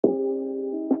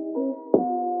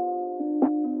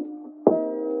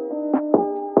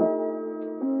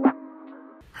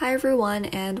Hi everyone,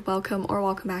 and welcome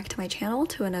back to my channel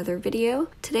to another video.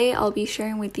 Today I'll be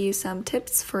sharing with you some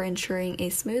tips for ensuring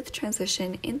a smooth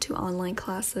transition into online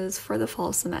classes for the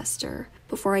fall semester.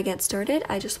 Before I get started,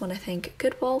 I just want to thank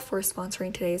Goodwall for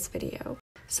sponsoring today's video.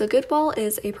 So Goodwall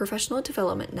is a professional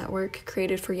development network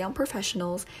created for young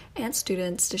professionals and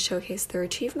students to showcase their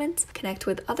achievements, connect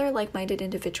with other like-minded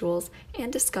individuals,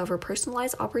 and discover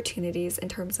personalized opportunities in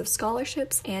terms of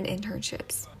scholarships and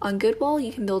internships. On Goodwall,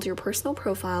 you can build your personal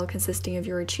profile consisting of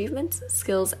your achievements,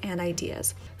 skills, and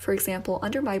ideas. For example,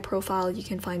 under my profile, you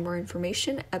can find more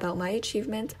information about my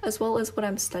achievements as well as what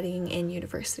I'm studying in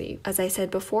university. As I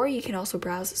said before, you can also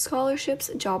browse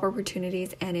scholarships, job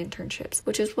opportunities, and internships,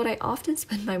 which is what I often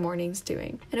spend my mornings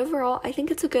doing. And overall, I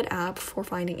think it's a good app for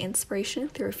finding inspiration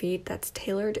through a feed that's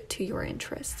tailored to your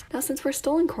interests. Now, since we're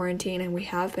still in quarantine and we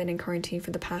have been in quarantine for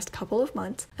the past couple of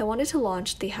months, I wanted to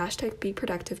launch the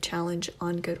 #BeProductive challenge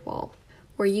on Goodwall,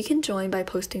 where you can join by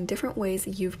posting different ways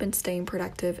you've been staying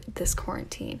productive this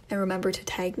quarantine. And remember to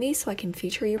tag me so I can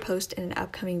feature your post in an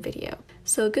upcoming video.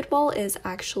 So Goodwall is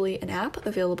actually an app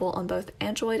available on both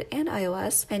Android and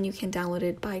iOS, and you can download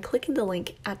it by clicking the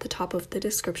link at the top of the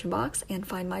description box and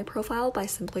find my profile by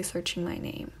simply searching my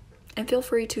name. And feel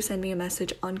free to send me a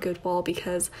message on Goodwall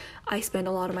because I spend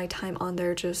a lot of my time on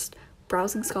there just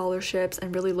browsing scholarships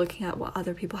and really looking at what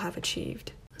other people have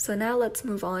achieved. So now let's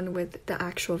move on with the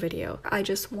actual video. I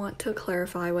just want to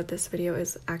clarify what this video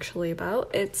is actually about.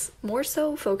 It's more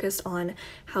so focused on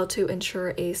how to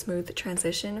ensure a smooth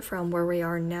transition from where we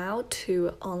are now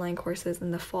to online courses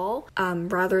in the fall,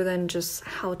 rather than just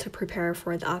how to prepare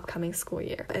for the upcoming school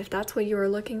year. If that's what you are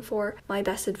looking for, my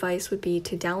best advice would be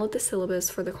to download the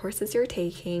syllabus for the courses you're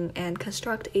taking and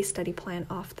construct a study plan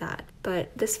off that.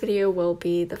 But this video will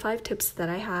be the 5 tips that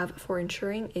I have for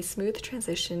ensuring a smooth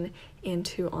transition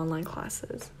into online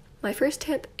classes. My first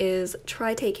tip is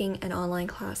try taking an online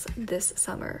class this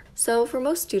summer. So for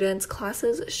most students,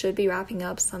 classes should be wrapping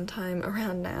up sometime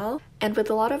around now. And with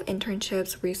a lot of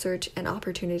internships, research, and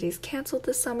opportunities canceled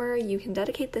this summer, you can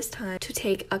dedicate this time to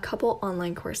take a couple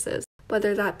online courses.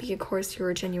 Whether that be a course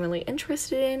you're genuinely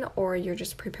interested in, or you're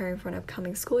just preparing for an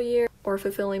upcoming school year, or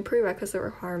fulfilling prerequisite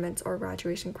requirements or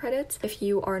graduation credits. If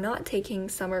you are not taking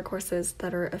summer courses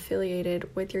that are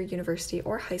affiliated with your university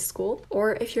or high school,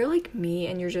 or if you're like me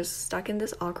and you're just stuck in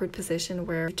this awkward position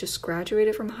where you just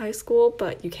graduated from high school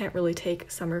but you can't really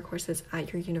take summer courses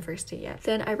at your university yet,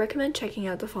 then I recommend checking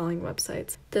out the following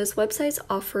websites. Those websites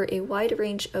offer a wide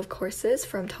range of courses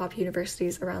from top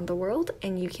universities around the world,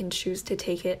 and you can choose to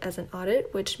take it as an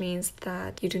audit, which means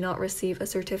that you do not receive a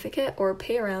certificate or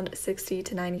pay around $60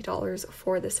 to $90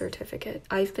 for the certificate.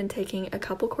 I've been taking a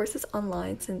couple courses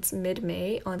online since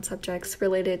mid-May on subjects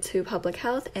related to public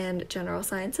health and general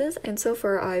sciences, and so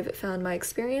far I've found my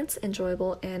experience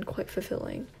enjoyable and quite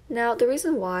fulfilling. Now, the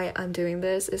reason why I'm doing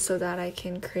this is so that I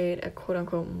can create a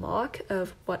quote-unquote mock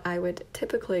of what I would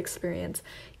typically experience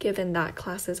given that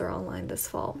classes are online this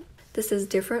fall. This is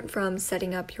different from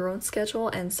setting up your own schedule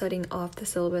and studying off the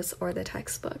syllabus or the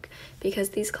textbook, because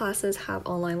these classes have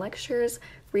online lectures,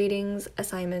 readings,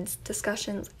 assignments,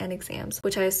 discussions, and exams,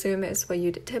 which I assume is what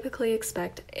you'd typically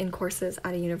expect in courses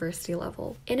at a university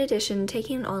level. In addition,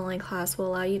 taking an online class will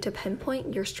allow you to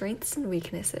pinpoint your strengths and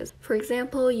weaknesses. For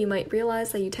example, you might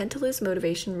realize that you tend to lose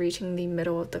motivation reaching the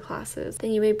middle of the classes.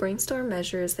 Then you may brainstorm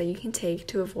measures that you can take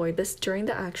to avoid this during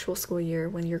the actual school year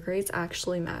when your grades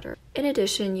actually matter. In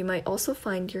addition, you might also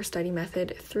find your study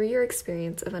method through your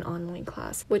experience of an online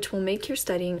class, which will make your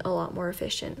studying a lot more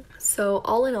efficient. So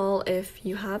all in all, if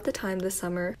you have the time this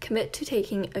summer, commit to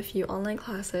taking a few online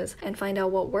classes and find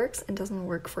out what works and doesn't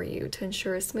work for you to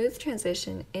ensure a smooth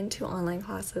transition into online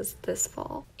classes this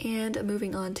fall. And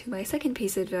moving on to my second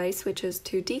piece of advice, which is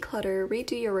to declutter,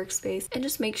 redo your workspace, and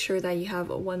just make sure that you have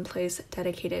one place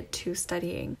dedicated to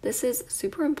studying. This is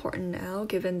super important now,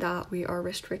 given that we are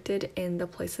restricted in the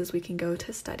places we can go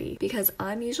to study, because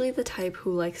I'm usually the type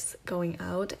who likes going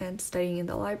out and studying in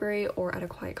the library or at a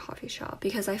quiet coffee shop,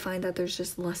 because I find that there's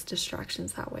just less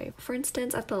distractions that way. For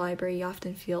instance, at the library, you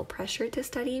often feel pressured to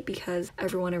study because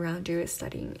everyone around you is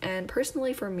studying. And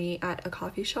personally, for me, at a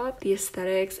coffee shop, the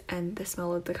aesthetics and the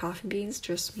smell of the coffee beans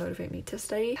just motivate me to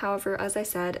study. However, as I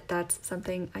said, that's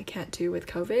something I can't do with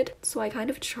COVID, so I kind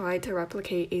of tried to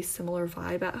replicate a similar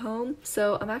vibe at home.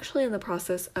 So I'm actually in the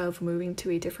process of moving to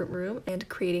a different room and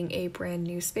creating a brand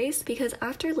new space, because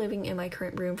after living in my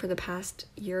current room for the past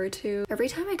year or two, every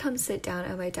time I come sit down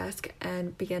at my desk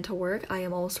and begin to work, I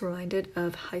am almost reminded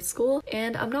of high school.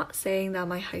 And I'm not saying that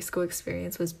my high school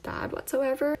experience was bad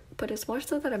whatsoever, but it's more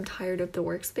so that I'm tired of the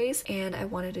workspace and I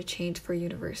wanted to change for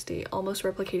university, almost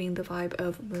replicating the vibe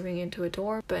of moving into a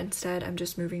dorm, but instead I'm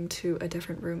just moving to a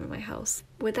different room in my house.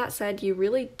 With that said, you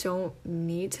really don't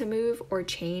need to move or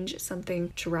change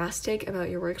something drastic about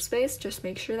your workspace. Just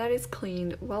make sure that it's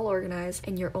clean, well organized,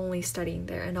 and you're only studying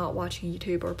there and not watching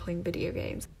YouTube or playing video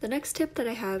games. The next tip that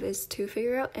I have is to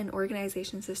figure out an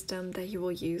organization system that you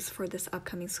will use for this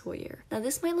upcoming school year. Now,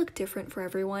 this might look different for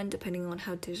everyone depending on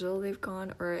how digital they've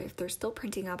gone or if they're still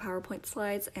printing out PowerPoint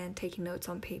slides and taking notes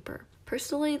on paper.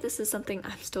 Personally, this is something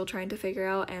I'm still trying to figure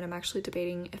out, and I'm actually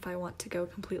debating if I want to go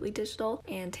completely digital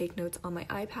and take notes on my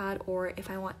iPad or if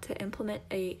I want to implement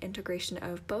an integration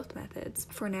of both methods.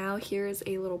 For now, here's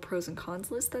a little pros and cons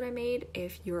list that I made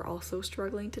if you're also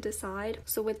struggling to decide.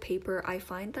 So with paper, I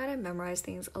find that I memorize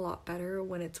things a lot better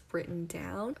when it's written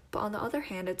down, but on the other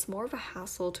hand, it's more of a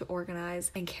hassle to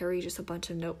organize and carry just a bunch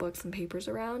of notebooks and papers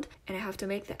around, and I have to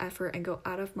make the effort and go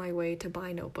out of my way to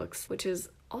buy notebooks, which is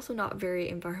also not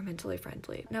very environmentally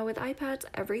friendly. Now with iPads,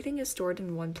 everything is stored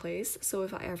in one place, so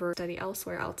if I ever study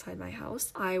elsewhere outside my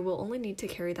house, I will only need to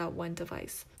carry that one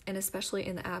device. And especially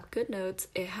in the app GoodNotes,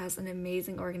 it has an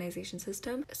amazing organization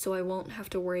system, so I won't have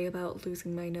to worry about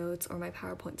losing my notes or my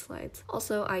PowerPoint slides.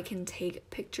 Also, I can take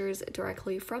pictures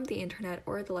directly from the internet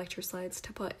or the lecture slides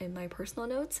to put in my personal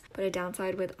notes, but a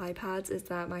downside with iPads is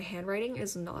that my handwriting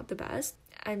is not the best.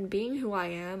 And being who I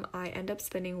am, I end up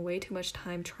spending way too much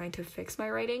time trying to fix my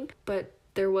writing, but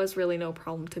there was really no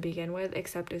problem to begin with,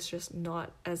 except it's just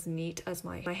not as neat as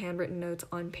my handwritten notes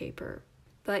on paper.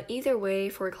 But either way,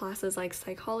 for classes like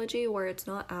psychology where it's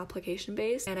not application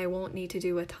based and I won't need to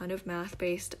do a ton of math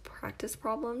based practice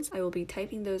problems, I will be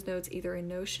typing those notes either in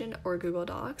Notion or Google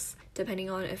Docs, depending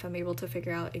on if I'm able to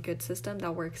figure out a good system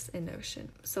that works in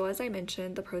Notion. So as I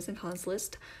mentioned, the pros and cons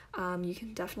list, you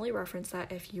can definitely reference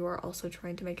that if you are also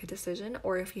trying to make a decision,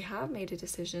 or if you have made a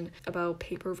decision about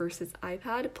paper versus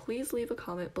iPad, please leave a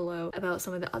comment below about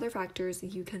some of the other factors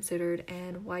you considered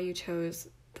and why you chose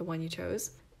the one you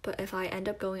chose. But if I end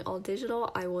up going all digital,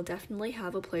 I will definitely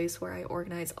have a place where I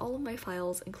organize all of my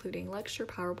files, including lecture,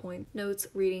 PowerPoint, notes,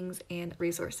 readings, and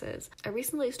resources. I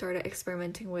recently started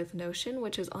experimenting with Notion,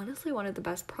 which is honestly one of the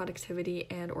best productivity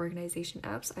and organization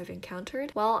apps I've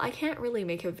encountered. While I can't really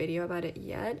make a video about it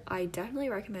yet, I definitely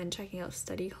recommend checking out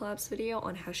Study Collab's video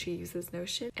on how she uses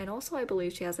Notion, and also I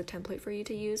believe she has a template for you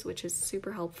to use, which is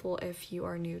super helpful if you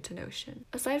are new to Notion.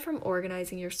 Aside from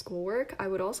organizing your schoolwork, I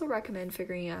would also recommend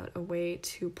figuring out a way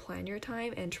to plan your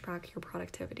time and track your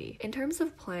productivity. In terms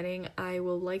of planning, I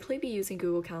will likely be using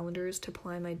Google Calendars to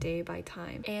plan my day by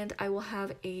time, and I will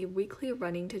have a weekly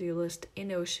running to-do list in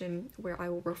Notion where I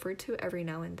will refer to every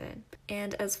now and then.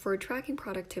 And as for tracking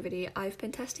productivity, I've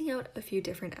been testing out a few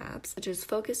different apps, such as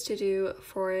Focus To Do,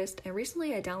 Forest, and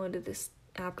recently I downloaded this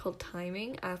app called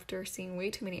Timing after seeing way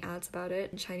too many ads about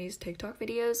it in Chinese TikTok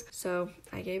videos, so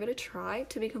I gave it a try.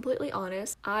 To be completely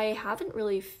honest, I haven't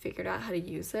really figured out how to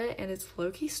use it, and it's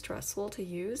low-key stressful to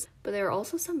use, but there are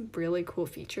also some really cool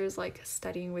features like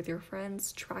studying with your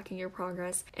friends, tracking your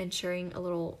progress, and sharing a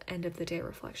little end-of-the-day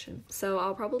reflection. So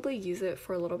I'll probably use it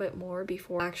for a little bit more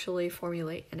before I actually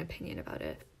formulate an opinion about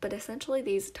it. But essentially,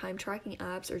 these time tracking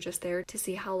apps are just there to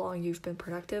see how long you've been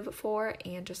productive for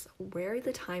and just where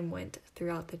the time went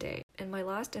throughout the day. And my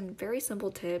last and very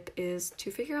simple tip is to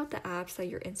figure out the apps that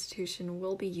your institution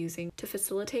will be using to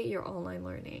facilitate your online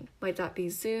learning. Might that be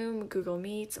Zoom, Google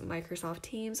Meets, Microsoft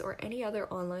Teams, or any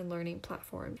other online learning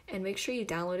platform. And make sure you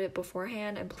download it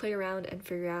beforehand and play around and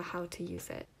figure out how to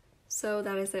use it. So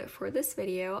that is it for this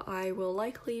video. I will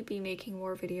likely be making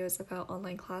more videos about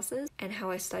online classes and how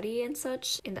I study and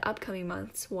such in the upcoming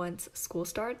months once school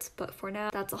starts, but for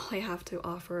now, that's all I have to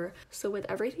offer. So with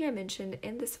everything I mentioned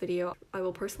in this video, I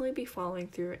will personally be following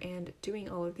through and doing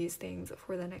all of these things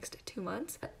for the next 2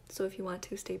 months. So if you want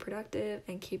to stay productive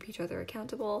and keep each other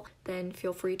accountable, then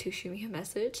feel free to shoot me a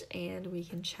message and we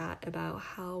can chat about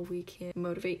how we can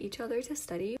motivate each other to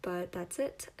study. But that's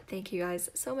it. Thank you guys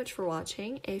so much for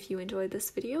watching. If you enjoyed this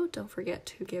video, don't forget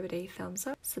to give it a thumbs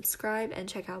up, subscribe, and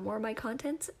check out more of my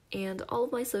content. And all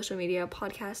of my social media,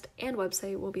 podcast, and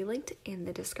website will be linked in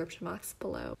the description box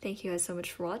below. Thank you guys so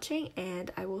much for watching,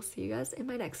 and I will see you guys in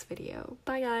my next video.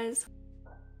 Bye guys!